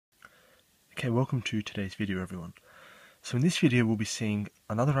Okay, welcome to today's video everyone. So in this video we'll be seeing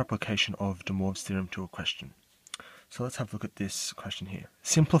another application of de Moivre's theorem to a question. So let's have a look at this question here.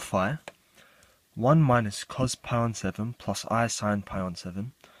 Simplify 1 minus cos pi on 7 plus I sine pi on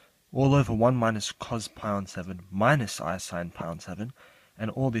 7 all over 1 minus cos pi on 7 minus I sine pi on 7,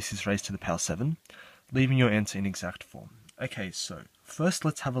 and all this is raised to the power 7, leaving your answer in exact form. Okay, so first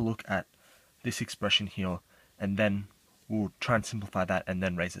let's have a look at this expression here, and then we'll try and simplify that and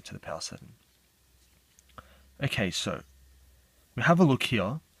then raise it to the power 7. Okay, so we have a look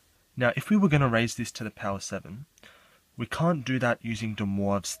here. Now, if we were going to raise this to the power 7, we can't do that using de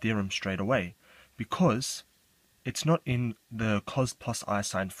Moivre's theorem straight away, because it's not in the cos plus I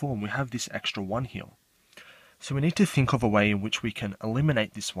sine form. We have this extra 1 here. So we need to think of a way in which we can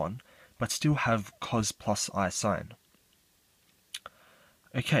eliminate this one, but still have cos plus I sine.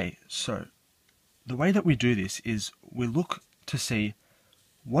 Okay, so the way that we do this is we look to see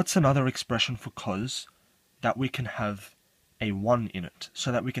what's another expression for cos that we can have a 1 in it,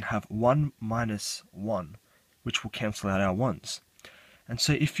 so that we can have 1 minus 1, which will cancel out our 1's. And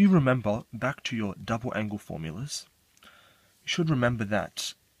so if you remember back to your double angle formulas, you should remember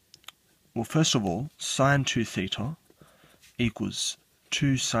that, well, first of all, sine 2 theta equals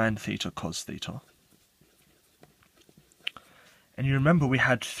 2 sine theta cos theta. And you remember we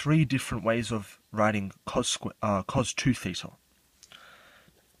had 3 different ways of writing cos 2 theta.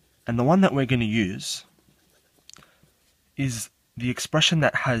 And the one that we're going to use is the expression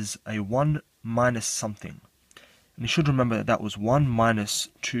that has a 1 minus something. And you should remember that that was 1 minus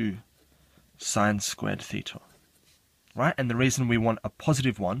 2 sine squared theta. Right? And the reason we want a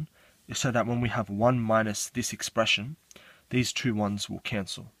positive 1 is so that when we have 1 minus this expression, these two 1's will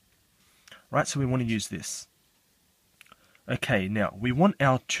cancel. Right? So we want to use this. Okay, now we want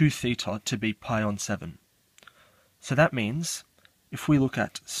our 2 theta to be pi on 7. So that means if we look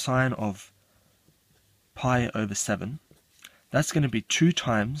at sine of pi over 7, that's going to be 2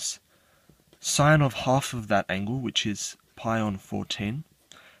 times sine of half of that angle, which is pi on 14,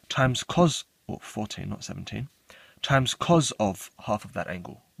 times cos, or 14, not 17, times cos of half of that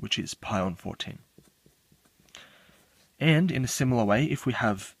angle, which is pi on 14. And in a similar way, if we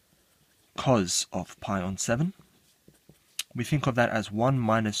have cos of pi on 7, we think of that as 1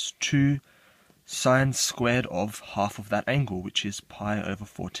 minus 2 sine squared of half of that angle, which is pi over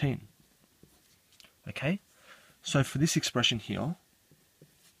 14. Okay? So for this expression here,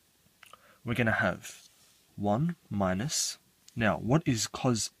 we're going to have 1 minus, now what is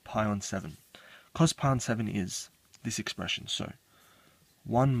cos pi on 7? Cos pi on 7 is this expression, so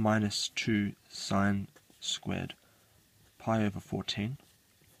 1 minus 2 sine squared pi over 14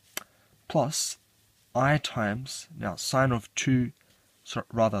 plus I times, now sine of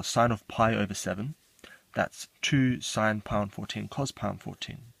sine of pi over 7, that's 2 sine pi on 14 cos pi on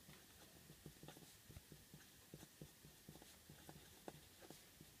 14.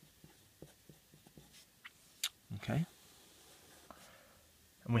 Okay,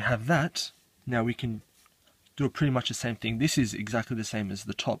 and we have that. Now we can do pretty much the same thing. This is exactly the same as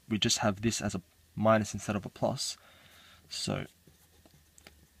the top. We just have this as a minus instead of a plus. So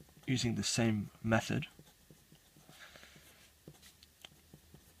using the same method,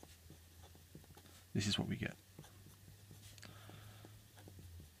 this is what we get.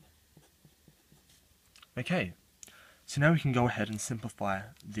 Okay, so now we can go ahead and simplify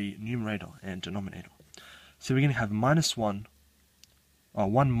the numerator and denominator. So we're going to have minus 1, or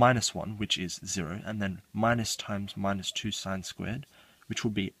 1 minus 1, which is 0, and then minus times minus 2 sine squared, which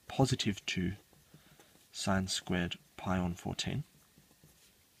will be positive 2 sine squared pi on 14.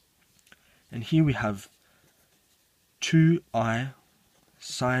 And here we have 2i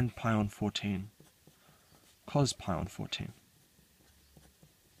sine pi on 14 cos pi on 14.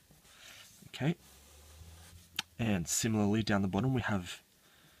 Okay, and similarly down the bottom we have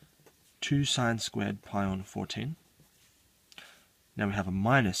 2 sine squared pi on 14. Now we have a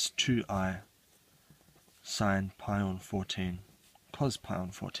minus 2i sine pi on 14 cos pi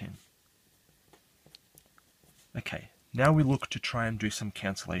on 14. Okay, now we look to try and do some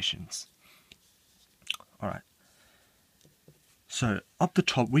cancellations. Alright, so up the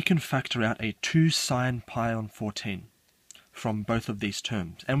top we can factor out a 2 sine pi on 14 from both of these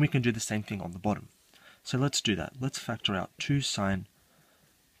terms, and we can do the same thing on the bottom. So let's do that. Let's factor out 2 sine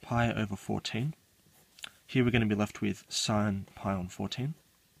pi over 14. Here we're going to be left with sine pi on 14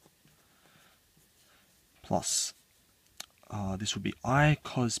 plus this would be I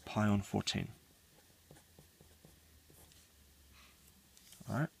cos pi on 14.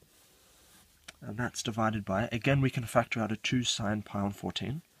 Alright, and that's divided by, again we can factor out a 2 sine pi on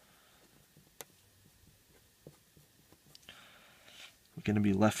 14. We're going to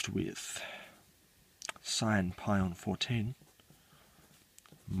be left with sine pi on 14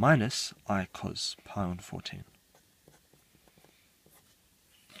 minus I cos pi on 14.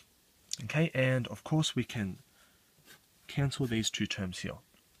 Okay, and of course we can cancel these two terms here.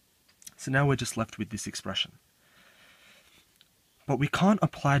 So now we're just left with this expression. But we can't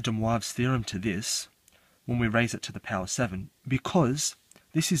apply de Moivre's theorem to this when we raise it to the power 7 because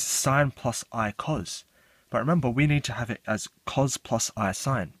this is sine plus I cos. But remember, we need to have it as cos plus I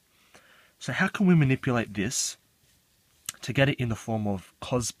sine. So how can we manipulate this to get it in the form of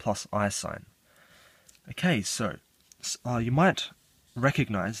cos plus I sine? Okay, so you might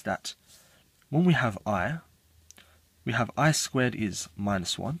recognize that when we have I squared is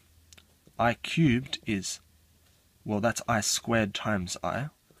minus 1, I cubed is, well, that's I squared times I,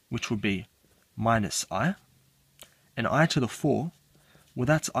 which would be minus I, and I to the 4, well,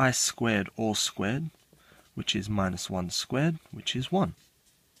 that's I squared all squared, which is minus 1 squared, which is 1.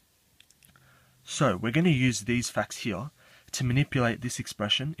 So we're going to use these facts here to manipulate this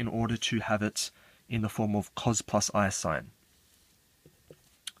expression in order to have it in the form of cos plus I sine.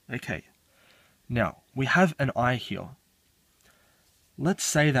 Okay, now we have an I here. Let's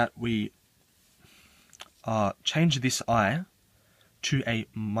say that we change this I to a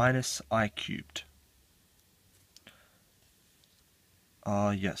minus I cubed.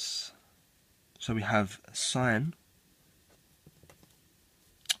 Yes. So we have sine.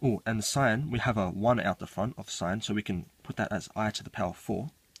 Oh, and the sine, we have a 1 out the front of sine, so we can put that as I to the power 4.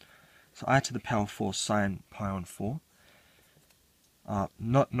 So I to the power 4 sine pi on 4.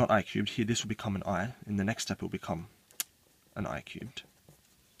 Not I cubed. Here this will become an I. In the next step it will become an I cubed.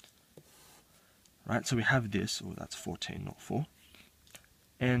 Right, so we have this. Oh, that's 14, not 4.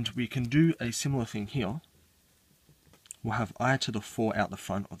 And we can do a similar thing here. We'll have I to the 4 out the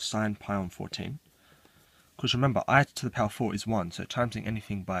front of sine pi on 14. Because remember, I to the power 4 is 1, so timesing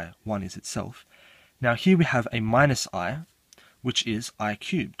anything by 1 is itself. Now here we have a minus I, which is I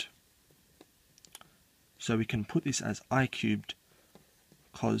cubed. So we can put this as I cubed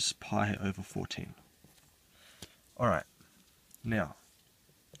cos pi over 14. Alright, now,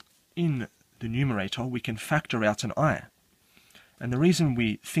 in the numerator, we can factor out an I. And the reason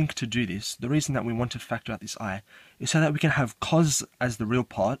we think to do this, the reason that we want to factor out this I, is so that we can have cos as the real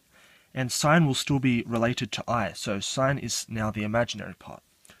part, and sine will still be related to I, so sine is now the imaginary part.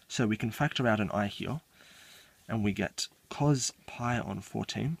 So we can factor out an I here, and we get cos pi on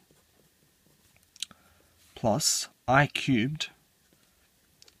 14 plus I cubed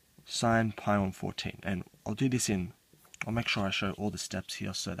sine pi on 14. And I'll do this I'll make sure I show all the steps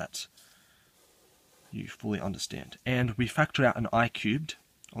here so that you fully understand. And we factor out an I cubed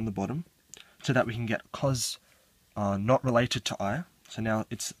on the bottom so that we can get cos not related to I. So now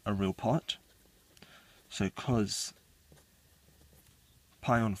it's a real part. So cos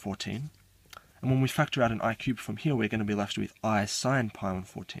pi on 14. And when we factor out an I cubed from here, we're going to be left with I sine pi on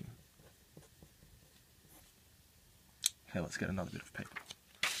 14. Okay, let's get another bit of paper.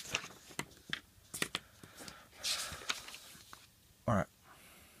 Alright.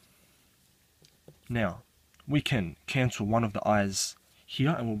 Now, we can cancel one of the i's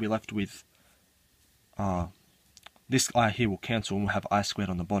here, and we'll be left with this I here will cancel, and we'll have I squared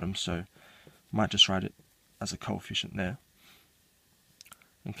on the bottom, so might just write it as a coefficient there.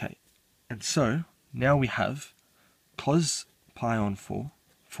 Okay, and so now we have cos pi on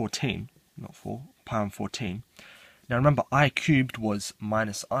 14, not 4, pi on 14. Now remember, I cubed was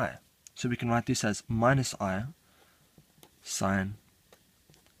minus I, so we can write this as minus I sine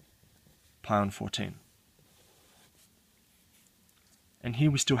pi on 14. And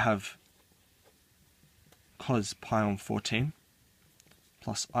here we still have cos pi on 14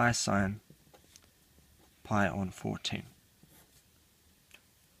 plus I sine pi on 14.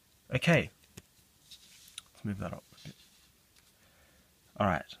 Okay, let's move that up a bit.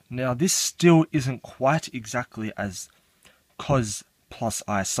 Alright, now this still isn't quite exactly as cos plus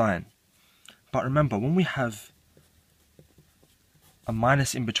I sine. But remember, when we have a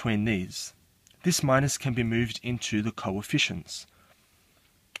minus in between these, this minus can be moved into the coefficients.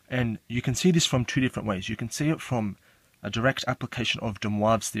 And you can see this from two different ways. You can see it from a direct application of de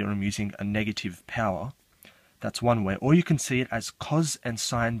Moivre's theorem using a negative power. That's one way. Or you can see it as cos and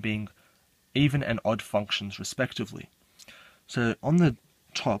sine being even and odd functions respectively. So on the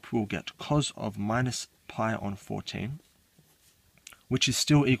top we'll get cos of minus pi on 14, which is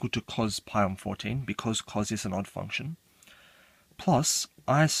still equal to cos pi on 14 because cos is an odd function, plus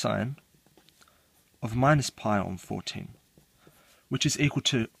I sine of minus pi on 14, which is equal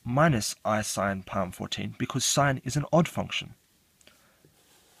to minus I sine pi on 14 because sine is an odd function.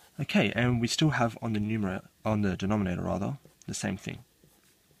 Okay, and we still have on the denominator the same thing.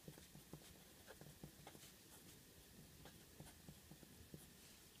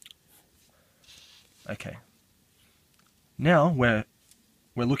 Okay. Now we're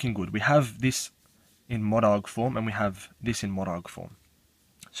looking good. We have this in mod arg form and we have this in mod arg form.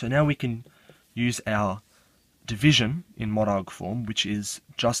 So now we can use our division in mod arg form, which is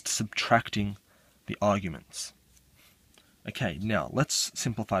just subtracting the arguments. Okay, now let's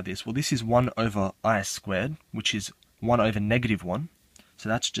simplify this. Well, this is 1 over I squared, which is 1 over negative 1. So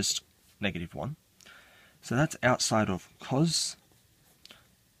that's just negative 1. So that's outside of cos.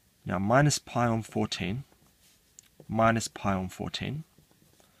 Now minus pi on 14, minus pi on 14,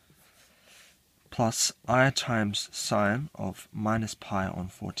 plus I times sine of minus pi on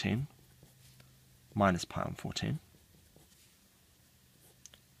 14, minus pi on 14.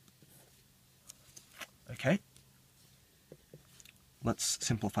 Okay. Let's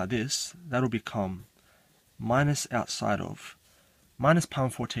simplify this. That'll become minus outside of minus pi on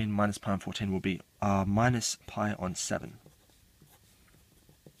 14 minus pi on 14 will be minus pi on 7.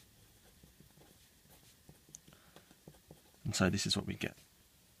 And so this is what we get.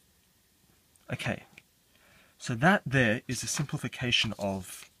 Okay, so that there is a simplification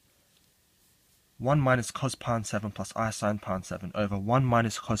of 1 minus cos pi on 7 plus I sine pi on 7 over 1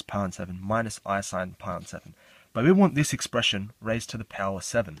 minus cos pi on 7 minus I sine pi on 7. But we want this expression raised to the power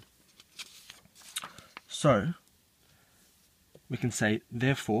 7. So we can say,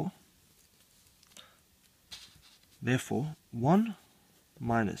 therefore 1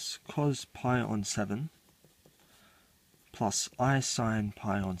 minus cos pi on 7 plus I sine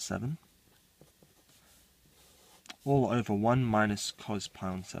pi on 7 all over 1 minus cos pi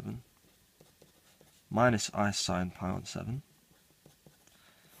on 7 minus I sine pi on 7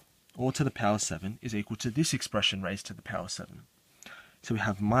 all to the power 7 is equal to this expression raised to the power 7. So we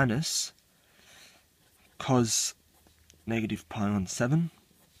have minus cos negative pi on 7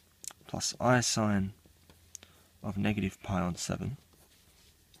 plus I sine of negative pi on 7,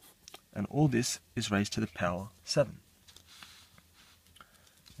 and all this is raised to the power 7.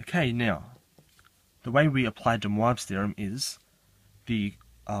 Okay, now the way we apply de Moivre's theorem is the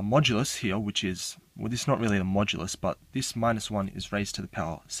modulus here, which is, well, this is not really a modulus, but this minus 1 is raised to the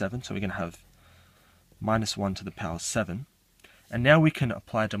power 7, so we're going to have minus 1 to the power 7. And now we can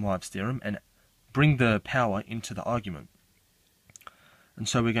apply de Moivre's theorem and bring the power into the argument. And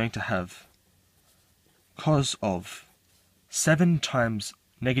so we're going to have cos of 7 times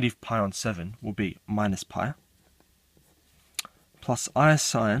negative pi on 7 will be minus pi, plus I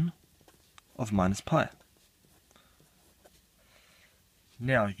sine of minus pi.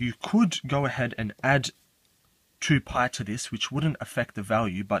 Now, you could go ahead and add 2 pi to this, which wouldn't affect the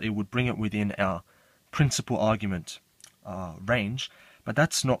value, but it would bring it within our principal argument range, but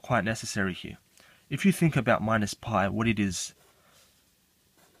that's not quite necessary here. If you think about minus pi, what it is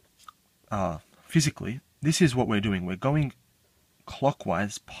physically, this is what we're doing. We're going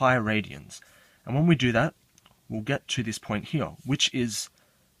clockwise pi radians. And when we do that, we'll get to this point here, which is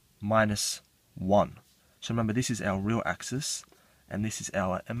minus 1. So remember, this is our real axis, and this is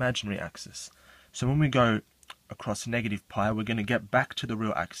our imaginary axis. So when we go across negative pi, we're going to get back to the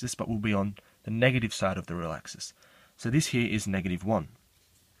real axis, but we'll be on the negative side of the real axis. So this here is negative 1.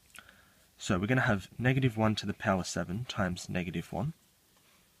 So we're going to have negative 1 to the power 7 times negative 1.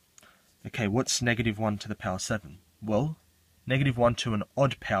 Okay, what's negative 1 to the power 7? Well, negative 1 to an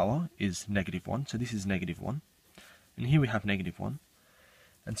odd power is negative 1, so this is negative 1. And here we have negative 1.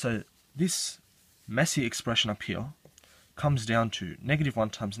 And so this messy expression up here comes down to negative 1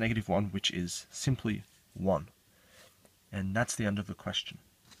 times negative 1, which is simply 1. And that's the end of the question.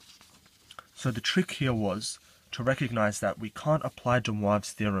 So the trick here was to recognize that we can't apply de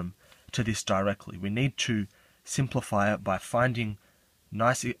Moivre's theorem to this directly. We need to simplify it by finding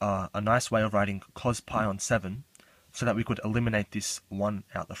a nice way of writing cos pi on 7 so that we could eliminate this 1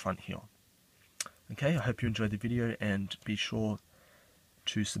 out the front here. Okay, I hope you enjoyed the video and be sure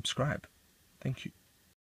to subscribe. Thank you.